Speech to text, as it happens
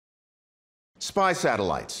Spy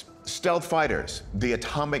satellites, stealth fighters, the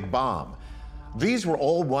atomic bomb. These were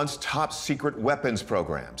all once top secret weapons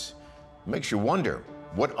programs. Makes you wonder,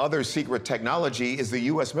 what other secret technology is the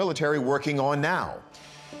US military working on now?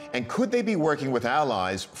 And could they be working with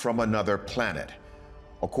allies from another planet?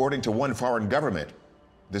 According to one foreign government,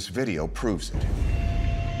 this video proves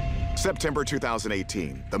it. September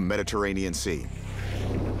 2018, the Mediterranean Sea.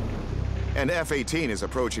 An F-18 is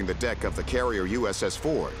approaching the deck of the carrier USS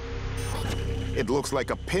Ford. It looks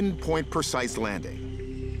like a pinpoint precise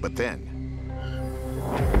landing. But then,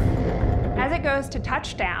 as it goes to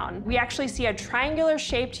touchdown, we actually see a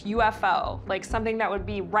triangular-shaped UFO, like something that would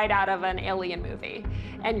be right out of an alien movie.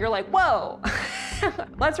 And you're like, whoa,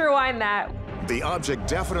 let's rewind that. The object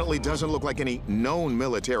definitely doesn't look like any known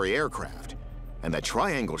military aircraft. And that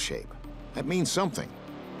triangle shape, that means something.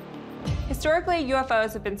 Historically,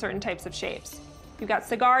 UFOs have been certain types of shapes. You've got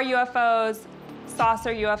cigar UFOs,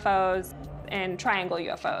 saucer UFOs, and triangle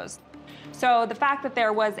UFOs. So the fact that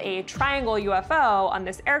there was a triangle UFO on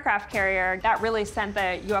this aircraft carrier, that really sent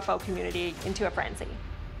the UFO community into a frenzy.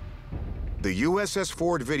 The USS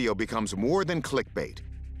Ford video becomes more than clickbait.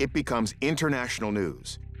 It becomes international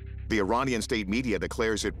news. The Iranian state media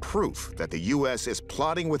declares it proof that the US is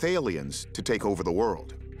plotting with aliens to take over the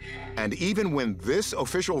world. And even when this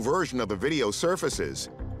official version of the video surfaces,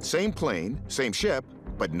 same plane, same ship,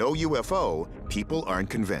 but no UFO, people aren't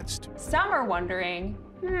convinced. Some are wondering,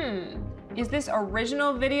 is this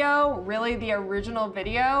original video really the original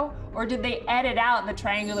video? Or did they edit out the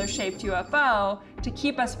triangular-shaped UFO to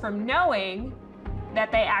keep us from knowing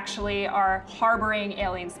that they actually are harboring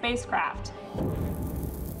alien spacecraft?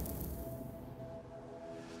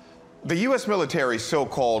 The U.S. military's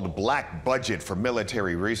so-called black budget for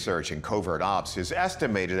military research and covert ops is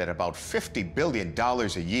estimated at about $50 billion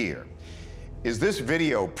a year. Is this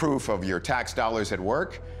video proof of your tax dollars at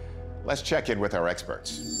work? Let's check in with our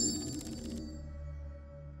experts.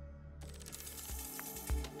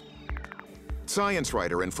 Science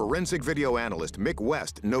writer and forensic video analyst Mick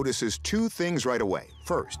West notices two things right away.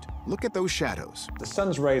 First, look at those shadows. The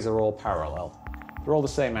sun's rays are all parallel. They're all the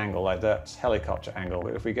same angle, like that helicopter angle.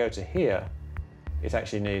 But if we go to here, it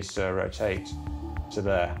actually needs to rotate to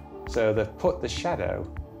there. So they've put the shadow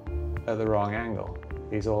at the wrong angle.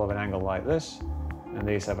 These all have an angle like this, and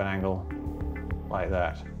these have an angle like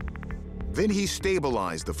that. Then he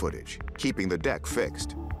stabilized the footage, keeping the deck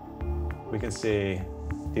fixed. We can see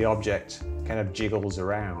the object kind of jiggles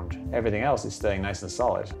around. Everything else is staying nice and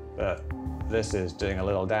solid, but this is doing a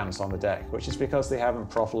little dance on the deck, which is because they haven't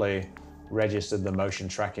properly registered the motion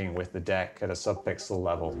tracking with the deck at a subpixel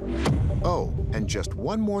level. Oh, and just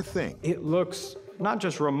one more thing. It looks not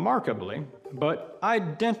just remarkably, but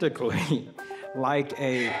identically like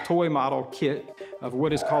a toy model kit of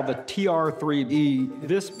what is called the TR-3B.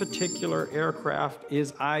 This particular aircraft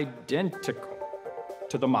is identical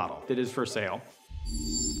to the model that is for sale.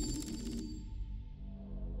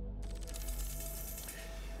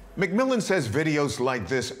 McMillan says videos like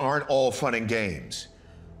this aren't all fun and games.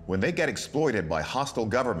 When they get exploited by hostile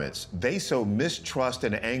governments, they sow mistrust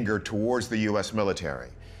and anger towards the U.S. military.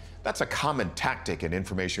 That's a common tactic in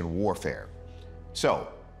information warfare. So,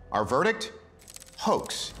 our verdict?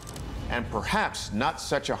 Hoax. And perhaps not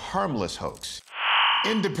such a harmless hoax.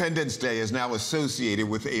 Independence Day is now associated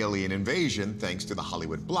with alien invasion thanks to the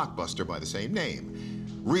Hollywood blockbuster by the same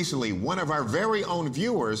name. Recently, one of our very own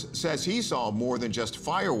viewers says he saw more than just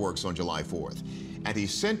fireworks on July 4th. And he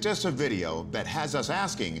sent us a video that has us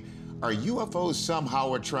asking, are UFOs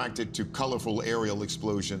somehow attracted to colorful aerial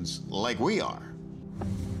explosions like we are?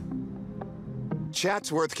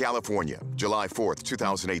 Chatsworth, California, July 4th,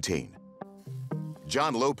 2018.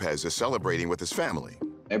 John Lopez is celebrating with his family.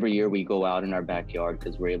 Every year we go out in our backyard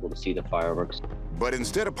because we're able to see the fireworks. But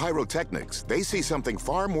instead of pyrotechnics, they see something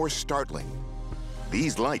far more startling.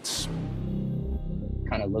 These lights.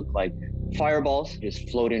 Kind of look like fireballs just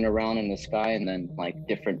floating around in the sky, and then like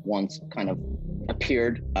different ones kind of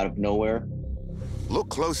appeared out of nowhere. Look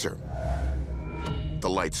closer. The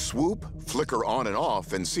lights swoop, flicker on and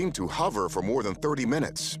off, and seem to hover for more than 30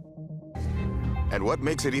 minutes. And what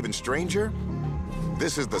makes it even stranger?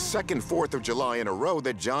 This is the second 4th of July in a row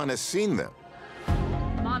that John has seen them.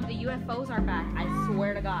 Mom, the UFOs are back. I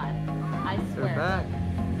swear to God. I swear. They're back.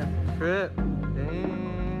 That's a trip.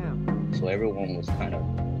 Damn. So everyone was kind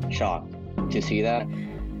of shocked to see that.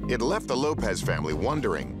 It left the Lopez family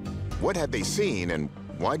wondering, what had they seen and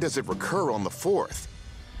why does it recur on the 4th?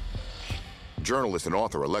 Journalist and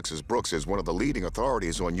author Alexis Brooks is one of the leading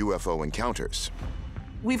authorities on UFO encounters.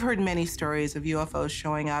 We've heard many stories of UFOs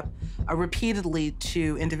showing up repeatedly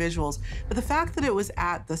to individuals, but the fact that it was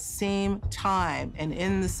at the same time and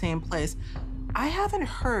in the same place I haven't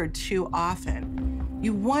heard too often.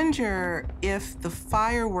 You wonder if the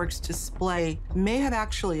fireworks display may have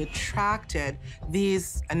actually attracted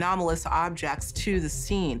these anomalous objects to the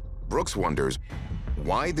scene. Brooks wonders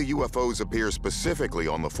why the UFOs appear specifically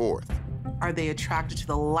on the 4th. Are they attracted to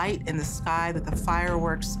the light in the sky that the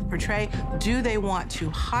fireworks portray? Do they want to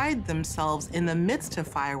hide themselves in the midst of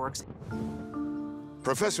fireworks?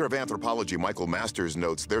 Professor of Anthropology Michael Masters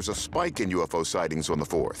notes there's a spike in UFO sightings on the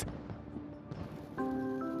 4th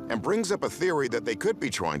and brings up a theory that they could be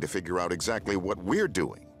trying to figure out exactly what we're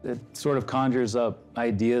doing. It sort of conjures up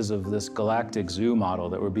ideas of this galactic zoo model,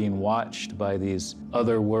 that we're being watched by these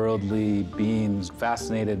otherworldly beings,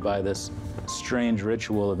 fascinated by this strange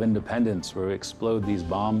ritual of independence where we explode these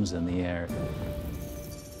bombs in the air.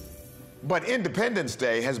 But Independence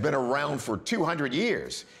Day has been around for 200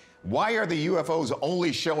 years. Why are the UFOs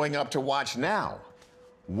only showing up to watch now?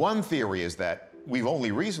 One theory is that we've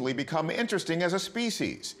only recently become interesting as a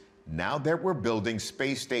species, now that we're building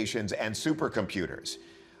space stations and supercomputers.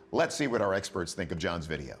 Let's see what our experts think of John's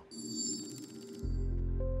video.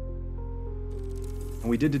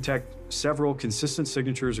 We did detect several consistent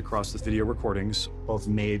signatures across the video recordings, both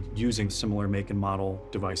made using similar make and model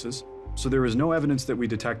devices. So there was no evidence that we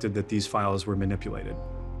detected that these files were manipulated.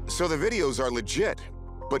 So the videos are legit,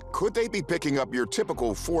 but could they be picking up your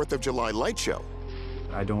typical 4th of July light show?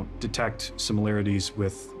 I don't detect similarities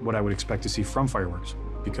with what I would expect to see from fireworks,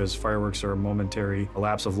 because fireworks are a momentary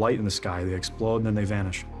lapse of light in the sky. They explode and then they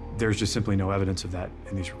vanish. There's just simply no evidence of that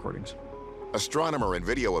in these recordings. Astronomer and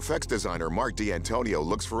video effects designer Mark D'Antonio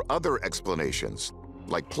looks for other explanations,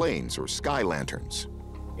 like planes or sky lanterns.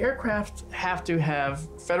 Aircraft have to have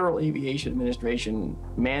Federal Aviation Administration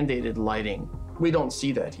mandated lighting. We don't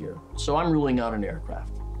see that here, so I'm ruling out an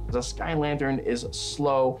aircraft. The sky lantern is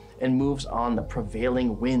slow and moves on the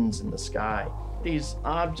prevailing winds in the sky. These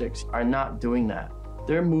objects are not doing that.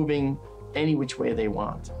 They're moving any which way they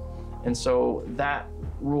want. And so that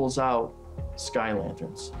rules out sky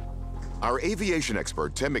lanterns. Our aviation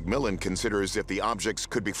expert, Tim McMillan, considers that the objects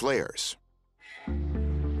could be flares.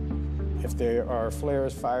 If there are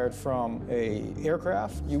flares fired from an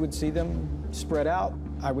aircraft, you would see them spread out.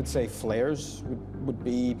 I would say flares would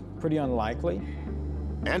be pretty unlikely.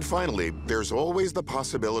 And finally, there's always the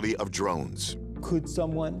possibility of drones. Could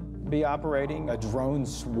someone be operating a drone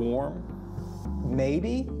swarm?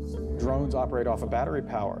 Maybe. Drones operate off of battery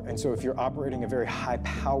power, and so if you're operating a very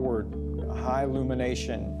high-powered,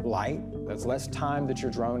 high-illumination light, that's less time that your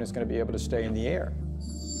drone is going to be able to stay in the air.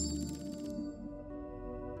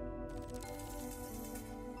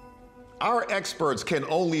 Our experts can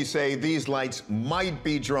only say these lights might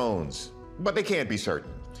be drones, but they can't be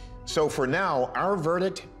certain. So for now, our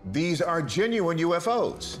verdict, these are genuine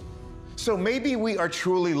UFOs. So maybe we are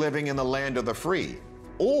truly living in the land of the free,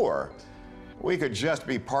 or we could just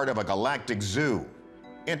be part of a galactic zoo,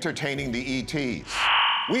 entertaining the ETs.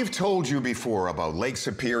 We've told you before about Lake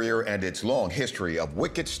Superior and its long history of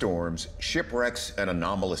wicked storms, shipwrecks, and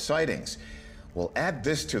anomalous sightings. We'll add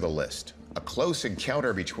this to the list, a close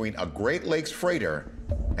encounter between a Great Lakes freighter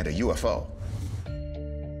and a UFO.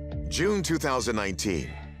 June 2019,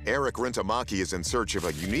 Eric Rentamaki is in search of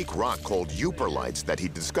a unique rock called Uperlights that he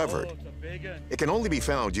discovered. It can only be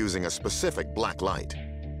found using a specific black light.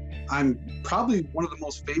 I'm probably one of the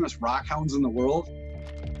most famous rock hounds in the world.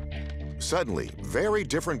 Suddenly, very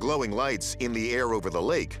different glowing lights in the air over the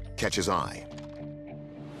lake catch his eye.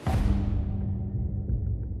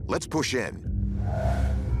 Let's push in.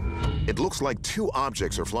 It looks like two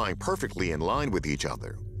objects are flying perfectly in line with each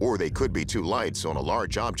other, or they could be two lights on a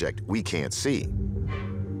large object we can't see.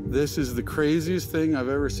 This is the craziest thing I've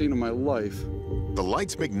ever seen in my life. The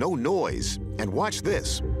lights make no noise, and watch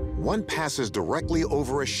this. One passes directly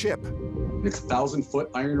over a ship. It's a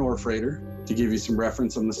 1,000-foot iron ore freighter, to give you some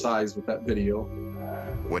reference on the size with that video.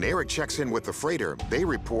 When Eric checks in with the freighter, they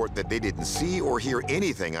report that they didn't see or hear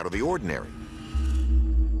anything out of the ordinary.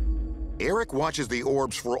 Eric watches the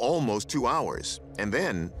orbs for almost 2 hours, and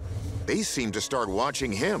then they seem to start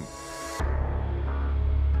watching him.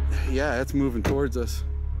 Yeah, it's moving towards us.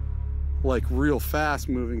 Like real fast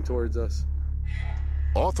moving towards us.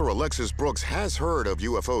 Author Alexis Brooks has heard of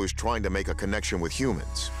UFOs trying to make a connection with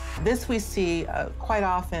humans. This we see quite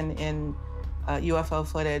often in UFO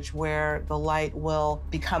footage where the light will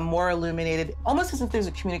become more illuminated, almost as if there's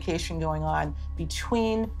a communication going on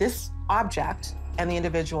between this object and the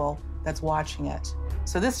individual that's watching it.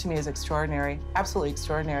 So this to me is extraordinary, absolutely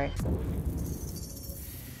extraordinary.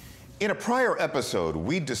 In a prior episode,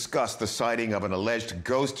 we discussed the sighting of an alleged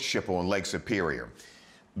ghost ship on Lake Superior.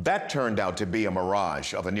 That turned out to be a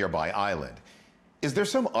mirage of a nearby island. Is there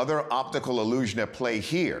some other optical illusion at play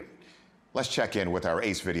here? Let's check in with our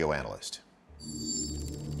ace video analyst.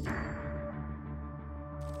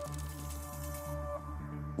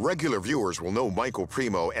 Regular viewers will know Michael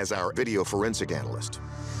Primo as our video forensic analyst.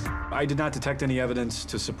 I did not detect any evidence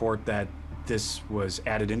to support that this was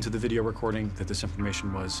added into the video recording, that this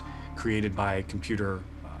information was created by computer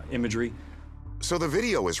imagery. So the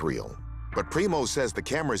video is real, but Primo says the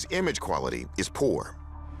camera's image quality is poor.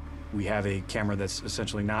 We have a camera that's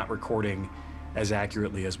essentially not recording as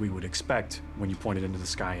accurately as we would expect when you point it into the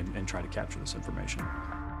sky and try to capture this information.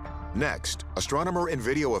 Next, astronomer and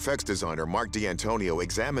video effects designer Mark D'Antonio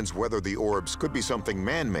examines whether the orbs could be something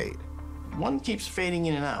man-made. One keeps fading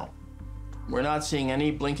in and out. We're not seeing any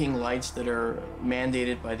blinking lights that are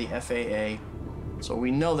mandated by the FAA, so we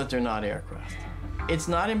know that they're not aircraft. It's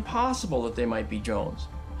not impossible that they might be drones.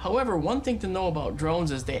 However, one thing to know about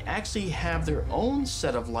drones is they actually have their own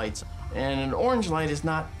set of lights, and an orange light is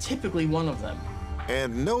not typically one of them.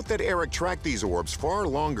 And note that Eric tracked these orbs far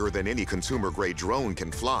longer than any consumer-grade drone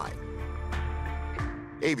can fly.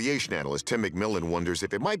 Aviation analyst Tim McMillan wonders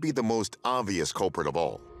if it might be the most obvious culprit of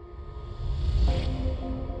all.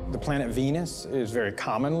 The planet Venus is very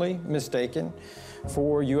commonly mistaken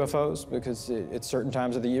for UFOs because at certain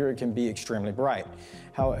times of the year it can be extremely bright.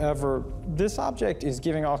 However, this object is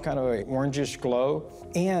giving off kind of an orangish glow,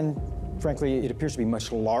 and frankly, it appears to be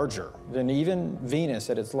much larger than even Venus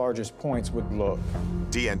at its largest points would look.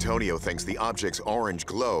 D'Antonio thinks the object's orange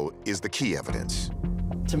glow is the key evidence.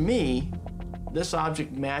 To me, this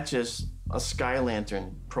object matches a sky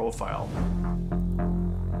lantern profile.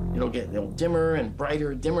 It'll get a little dimmer and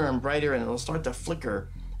brighter, and it'll start to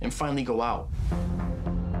flicker and finally go out.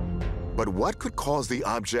 But what could cause the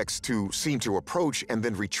objects to seem to approach and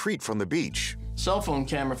then retreat from the beach? Cell phone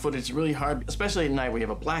camera footage is really hard, especially at night where you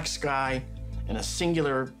have a black sky and a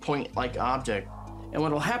singular point-like object. And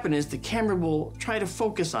what will happen is the camera will try to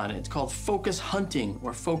focus on it. It's called focus hunting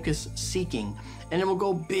or focus seeking. And it will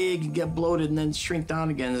go big, get bloated, and then shrink down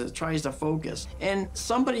again as it tries to focus. And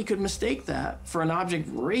somebody could mistake that for an object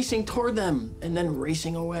racing toward them and then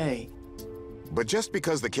racing away. But just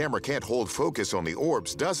because the camera can't hold focus on the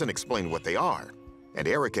orbs doesn't explain what they are. And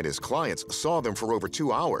Eric and his clients saw them for over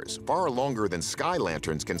 2 hours, far longer than sky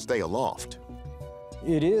lanterns can stay aloft.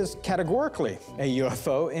 It is categorically a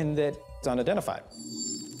UFO in that it's unidentified.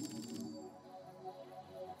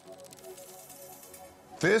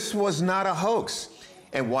 This was not a hoax.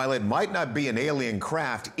 And while it might not be an alien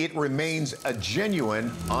craft, it remains a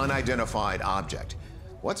genuine, unidentified object.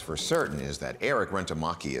 What's for certain is that Eric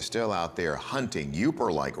Rentamaki is still out there hunting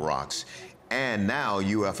Uper-like rocks and now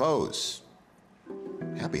UFOs.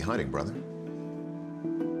 Happy hunting, brother.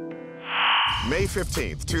 May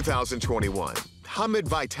 15th, 2021. Hamid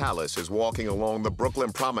Vitalis is walking along the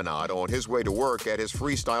Brooklyn Promenade on his way to work at his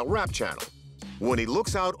freestyle rap channel when he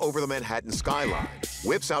looks out over the Manhattan skyline,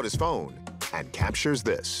 whips out his phone, and captures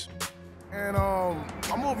this. And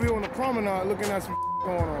I'm over here on the promenade looking at some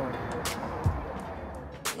going on.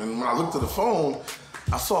 And when I looked at the phone,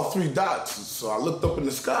 I saw 3 dots. So I looked up in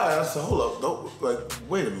the sky, I said, hold up, don't, like,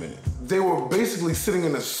 wait a minute. They were basically sitting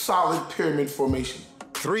in a solid pyramid formation.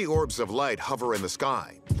 3 orbs of light hover in the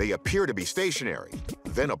sky. They appear to be stationary.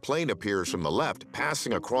 Then a plane appears from the left,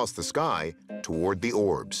 passing across the sky toward the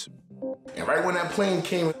orbs. And right when that plane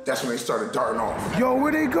came, that's when they started darting off. Yo,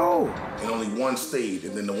 where'd they go? And only one stayed,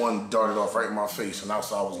 and then the one darted off right in my face, and I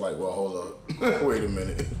was like, well, hold up, wait a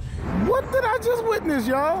minute. What did I just witness,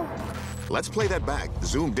 y'all? Let's play that back,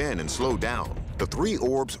 zoomed in and slowed down. The 3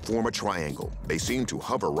 orbs form a triangle. They seem to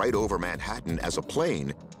hover right over Manhattan as a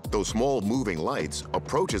plane, those small moving lights,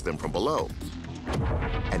 approaches them from below.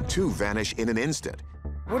 And 2 vanish in an instant.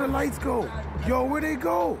 Where the lights go? Yo, where'd they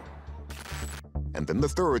go? And then the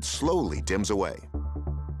 3rd slowly dims away.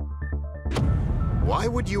 Why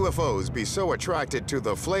would UFOs be so attracted to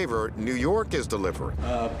the flavor New York is delivering?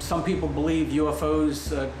 Some people believe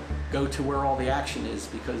UFOs go to where all the action is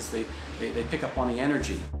because they pick up on the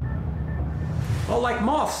energy. Well, like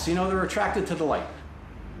moths, you know, they're attracted to the light.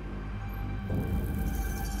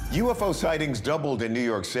 UFO sightings doubled in New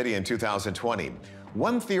York City in 2020.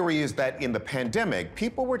 One theory is that in the pandemic,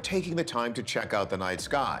 people were taking the time to check out the night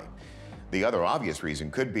sky. The other obvious reason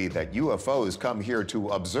could be that UFOs come here to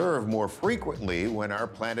observe more frequently when our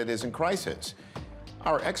planet is in crisis.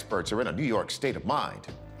 Our experts are in a New York state of mind.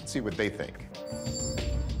 Let's see what they think.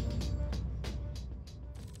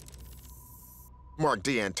 Mark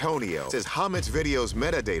D'Antonio says Hamid's video's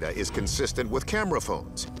metadata is consistent with camera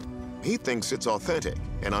phones. He thinks it's authentic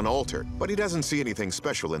and unaltered, but he doesn't see anything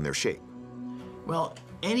special in their shape. Well,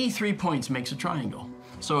 any 3 points makes a triangle.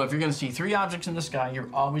 So if you're going to see 3 objects in the sky, you're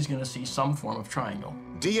always going to see some form of triangle.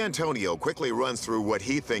 D'Antonio quickly runs through what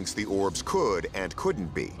he thinks the orbs could and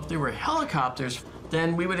couldn't be. If they were helicopters,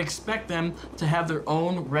 then we would expect them to have their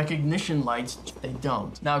own recognition lights. They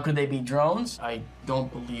don't. Now, could they be drones? I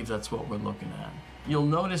don't believe that's what we're looking at. You'll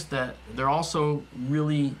notice that they're also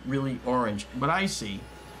really, really orange. What I see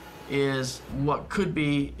is what could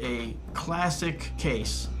be a classic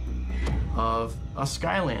case of a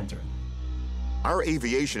sky lantern. Our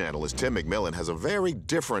aviation analyst, Tim McMillan, has a very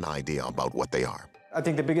different idea about what they are. I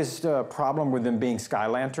think the biggest problem with them being sky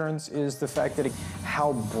lanterns is the fact that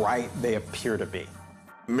how bright they appear to be.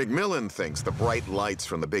 McMillan thinks the bright lights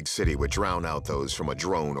from the big city would drown out those from a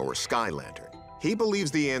drone or a sky lantern. He believes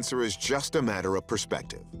the answer is just a matter of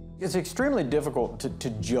perspective. It's extremely difficult to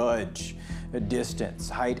judge the distance,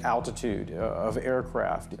 height, altitude of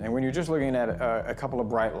aircraft. And when you're just looking at a couple of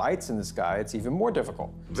bright lights in the sky, it's even more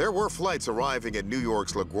difficult. There were flights arriving at New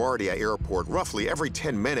York's LaGuardia Airport roughly every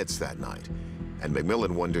 10 minutes that night. And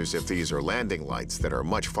McMillan wonders if these are landing lights that are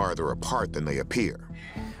much farther apart than they appear.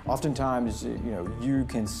 Oftentimes, you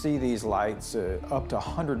can see these lights up to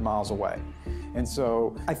 100 miles away. And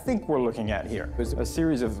so I think we're looking at here is a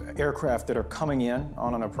series of aircraft that are coming in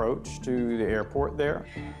on an approach to the airport there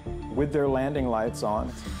with their landing lights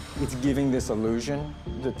on. It's giving this illusion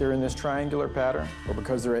that they're in this triangular pattern, or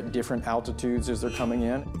because they're at different altitudes as they're coming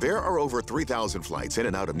in. There are over 3,000 flights in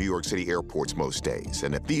and out of New York City airports most days,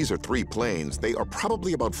 and if these are 3 planes, they are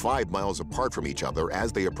probably about 5 miles apart from each other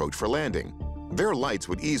as they approach for landing. Their lights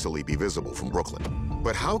would easily be visible from Brooklyn.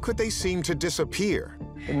 But how could they seem to disappear?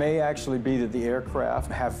 It may actually be that the aircraft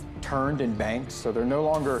have turned and banked, so they're no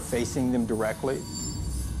longer facing them directly.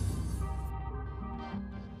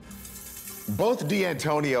 Both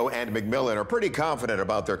D'Antonio and McMillan are pretty confident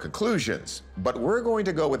about their conclusions, but we're going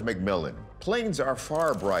to go with McMillan. Planes are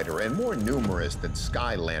far brighter and more numerous than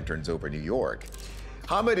sky lanterns over New York.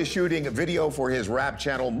 Hamid is shooting a video for his rap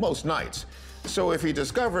channel most nights, so if he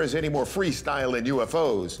discovers any more freestyle in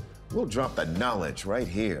UFOs, we'll drop the knowledge right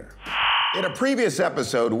here. In a previous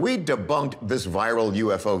episode, we debunked this viral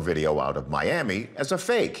UFO video out of Miami as a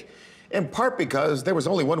fake, in part because there was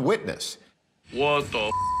only one witness. What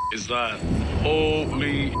the is that?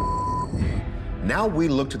 Holy. Now we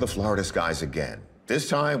look to the Florida skies again. This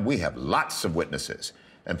time we have lots of witnesses.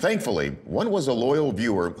 And thankfully, one was a loyal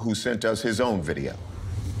viewer who sent us his own video.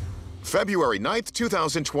 February 9th,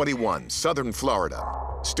 2021, Southern Florida.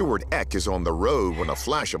 Stuart Eck is on the road when a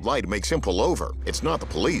flash of light makes him pull over. It's not the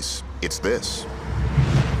police, it's this.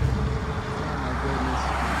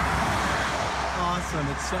 Awesome,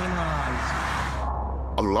 it's sunrise.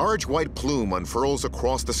 A large white plume unfurls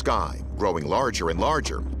across the sky, growing larger and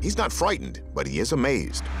larger. He's not frightened, but he is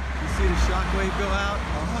amazed. You see the shockwave go out?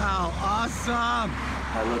 Oh, wow, awesome!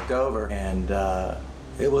 I looked over and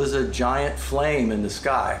it was a giant flame in the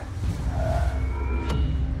sky.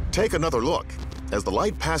 Take another look. As the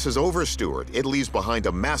light passes over Stuart, it leaves behind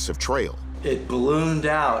a massive trail. It ballooned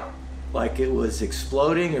out like it was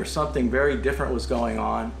exploding or something very different was going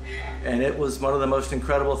on. And it was one of the most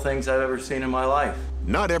incredible things I've ever seen in my life.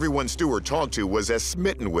 Not everyone Stuart talked to was as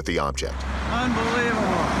smitten with the object.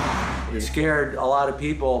 Unbelievable. It scared a lot of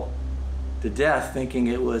people to death, thinking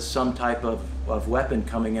it was some type of weapon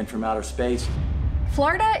coming in from outer space.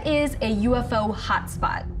 Florida is a UFO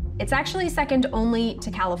hotspot. It's actually second only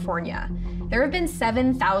to California. There have been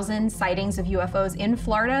 7,000 sightings of UFOs in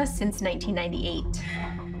Florida since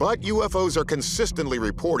 1998. But UFOs are consistently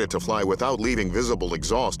reported to fly without leaving visible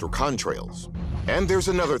exhaust or contrails. And there's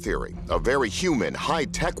another theory, a very human,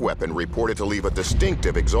 high-tech weapon reported to leave a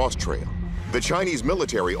distinctive exhaust trail. The Chinese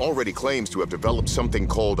military already claims to have developed something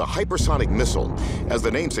called a hypersonic missile. As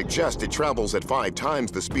the name suggests, it travels at 5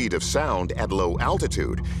 times the speed of sound at low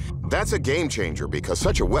altitude. That's a game changer because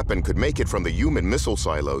such a weapon could make it from the human missile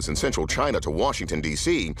silos in central China to Washington,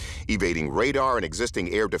 D.C., evading radar and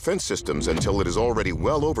existing air defense systems until it is already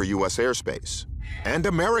well over U.S. airspace. And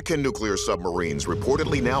American nuclear submarines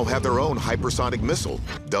reportedly now have their own hypersonic missile,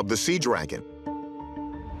 dubbed the Sea Dragon.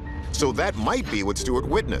 So that might be what Stuart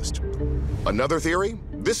witnessed. Another theory?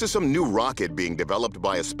 This is some new rocket being developed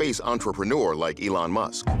by a space entrepreneur like Elon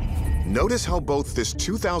Musk. Notice how both this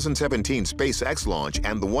 2017 SpaceX launch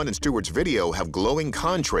and the one in Stuart's video have glowing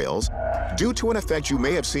contrails due to an effect you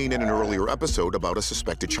may have seen in an earlier episode about a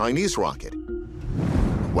suspected Chinese rocket.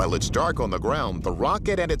 While it's dark on the ground, the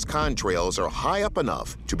rocket and its contrails are high up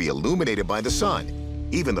enough to be illuminated by the sun,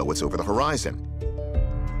 even though it's over the horizon.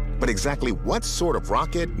 But exactly what sort of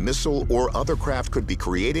rocket, missile, or other craft could be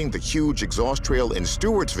creating the huge exhaust trail in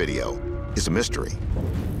Stuart's video is a mystery.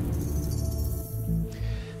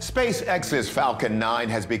 SpaceX's Falcon 9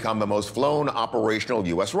 has become the most flown operational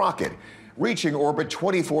U.S. rocket, reaching orbit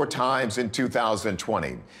 24 times in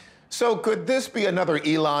 2020. So could this be another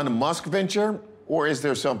Elon Musk venture, or is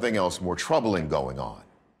there something else more troubling going on?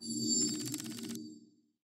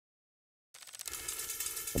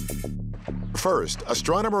 First,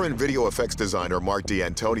 astronomer and video effects designer Mark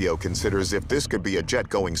D'Antonio considers if this could be a jet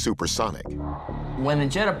going supersonic. When a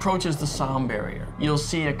jet approaches the sound barrier, you'll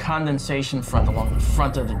see a condensation front along the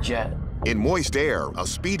front of the jet. In moist air, a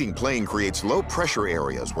speeding plane creates low-pressure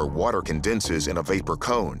areas where water condenses in a vapor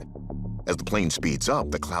cone. As the plane speeds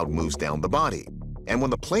up, the cloud moves down the body. And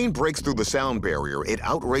when the plane breaks through the sound barrier, it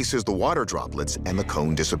outraces the water droplets and the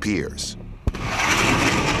cone disappears.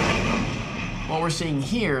 What we're seeing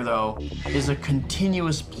here, though, is a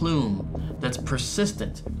continuous plume that's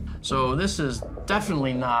persistent. So this is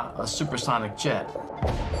definitely not a supersonic jet.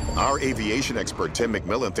 Our aviation expert, Tim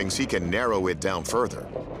McMillan, thinks he can narrow it down further.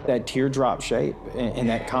 That teardrop shape and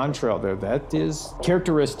that contrail there, that is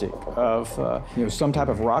characteristic of some type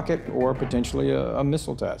of rocket or potentially a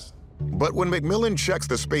missile test. But when McMillan checks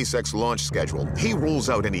the SpaceX launch schedule, he rules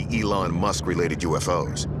out any Elon Musk-related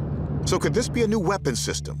UFOs. So could this be a new weapon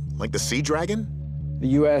system, like the Sea Dragon? The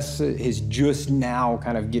U.S. is just now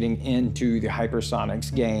kind of getting into the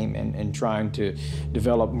hypersonics game and trying to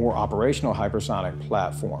develop more operational hypersonic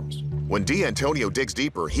platforms. When D'Antonio digs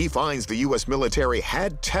deeper, he finds the U.S. military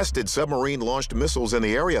had tested submarine-launched missiles in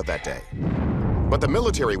the area that day. But the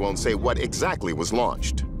military won't say what exactly was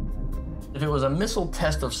launched. If it was a missile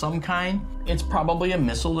test of some kind, it's probably a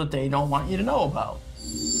missile that they don't want you to know about.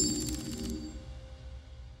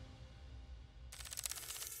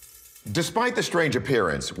 Despite the strange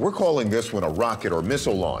appearance, we're calling this one a rocket or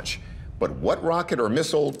missile launch. But what rocket or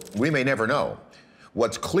missile, we may never know.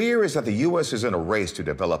 What's clear is that the U.S. is in a race to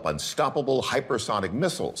develop unstoppable hypersonic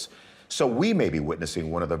missiles. So we may be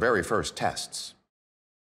witnessing one of the very first tests.